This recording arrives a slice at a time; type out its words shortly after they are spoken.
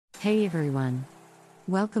Hey everyone!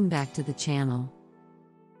 Welcome back to the channel.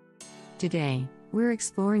 Today, we're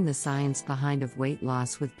exploring the science behind of weight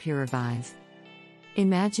loss with Puravive.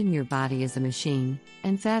 Imagine your body as a machine,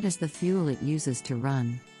 and fat is the fuel it uses to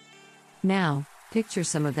run. Now, picture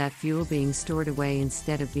some of that fuel being stored away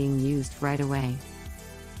instead of being used right away.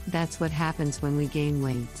 That's what happens when we gain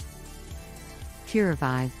weight.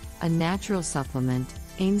 Puravive, a natural supplement,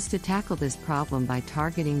 aims to tackle this problem by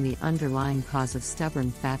targeting the underlying cause of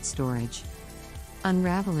stubborn fat storage.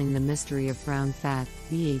 Unraveling the mystery of brown fat,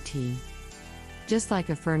 VAT. Just like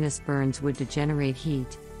a furnace burns wood to generate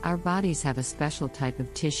heat, our bodies have a special type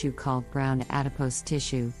of tissue called brown adipose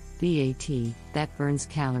tissue, BAT, that burns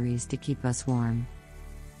calories to keep us warm.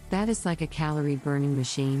 That is like a calorie-burning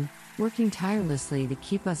machine, working tirelessly to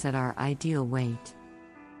keep us at our ideal weight.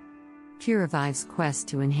 Puravive's quest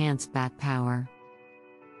to enhance BAT power.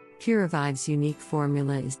 Puravive's unique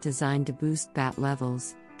formula is designed to boost BAT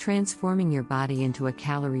levels, transforming your body into a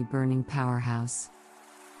calorie-burning powerhouse.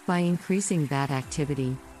 By increasing BAT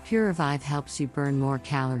activity, Puravive helps you burn more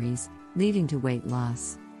calories, leading to weight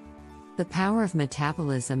loss. The power of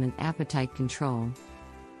metabolism and appetite control.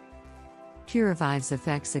 Puravive's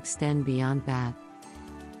effects extend beyond BAT.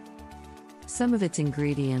 Some of its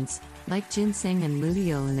ingredients, like ginseng and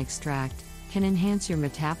luteolin extract, can enhance your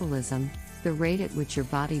metabolism, the rate at which your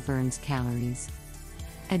body burns calories.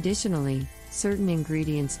 Additionally, certain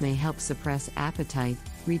ingredients may help suppress appetite,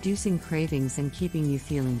 reducing cravings and keeping you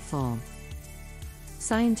feeling full.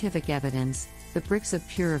 Scientific evidence, the bricks of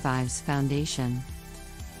Puravive's foundation.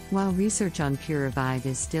 While research on Puravive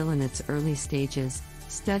is still in its early stages,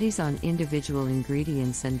 studies on individual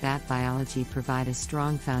ingredients and BAT biology provide a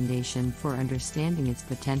strong foundation for understanding its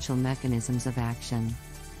potential mechanisms of action.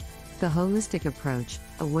 The holistic approach,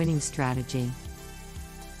 a winning strategy.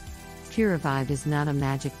 Puravive is not a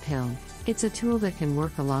magic pill, it's a tool that can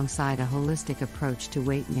work alongside a holistic approach to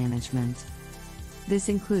weight management. This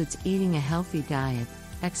includes eating a healthy diet,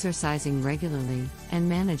 exercising regularly, and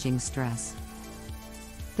managing stress.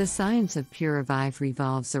 The science of Puravive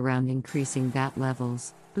revolves around increasing BAT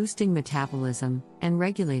levels, boosting metabolism, and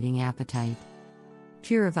regulating appetite.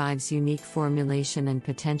 Puravive's unique formulation and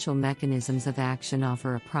potential mechanisms of action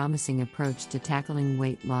offer a promising approach to tackling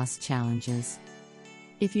weight loss challenges.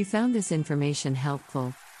 If you found this information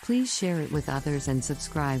helpful, please share it with others and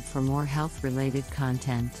subscribe for more health-related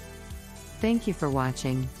content. Thank you for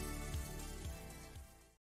watching.